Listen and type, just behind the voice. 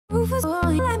Rufus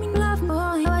boy, let me love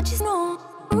boy, what you know.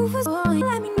 Rufus boy,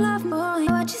 let me love boy,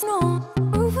 what you know.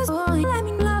 Rufus boy, let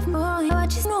me love boy,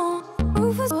 what you know.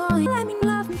 Rufus boy, let me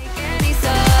love me. Any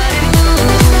sudden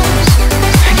moves,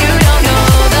 you don't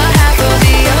know the half of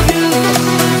the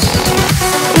abuse.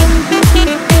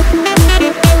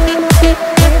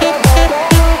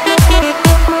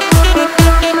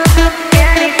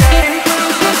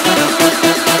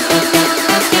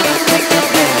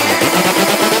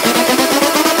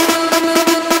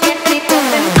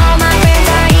 All my friends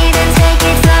are heathens, take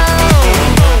it slow.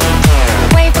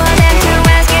 Wait for them to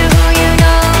ask you who you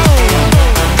know.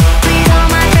 Please, all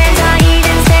my friends are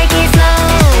heathens, take it slow.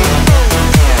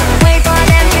 Wait for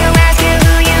them to ask you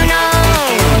who you know.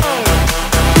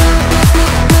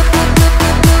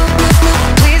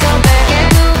 Please don't beg it.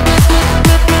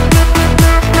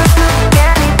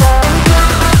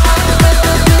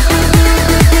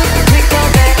 Please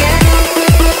don't beg it.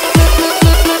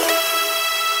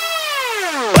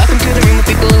 Welcome to the room of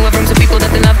people who have rooms of people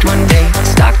that they loved one day,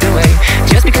 stocked away.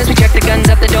 Just because we check the guns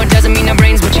up the door doesn't mean our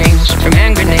brains will change. From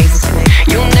hand grenades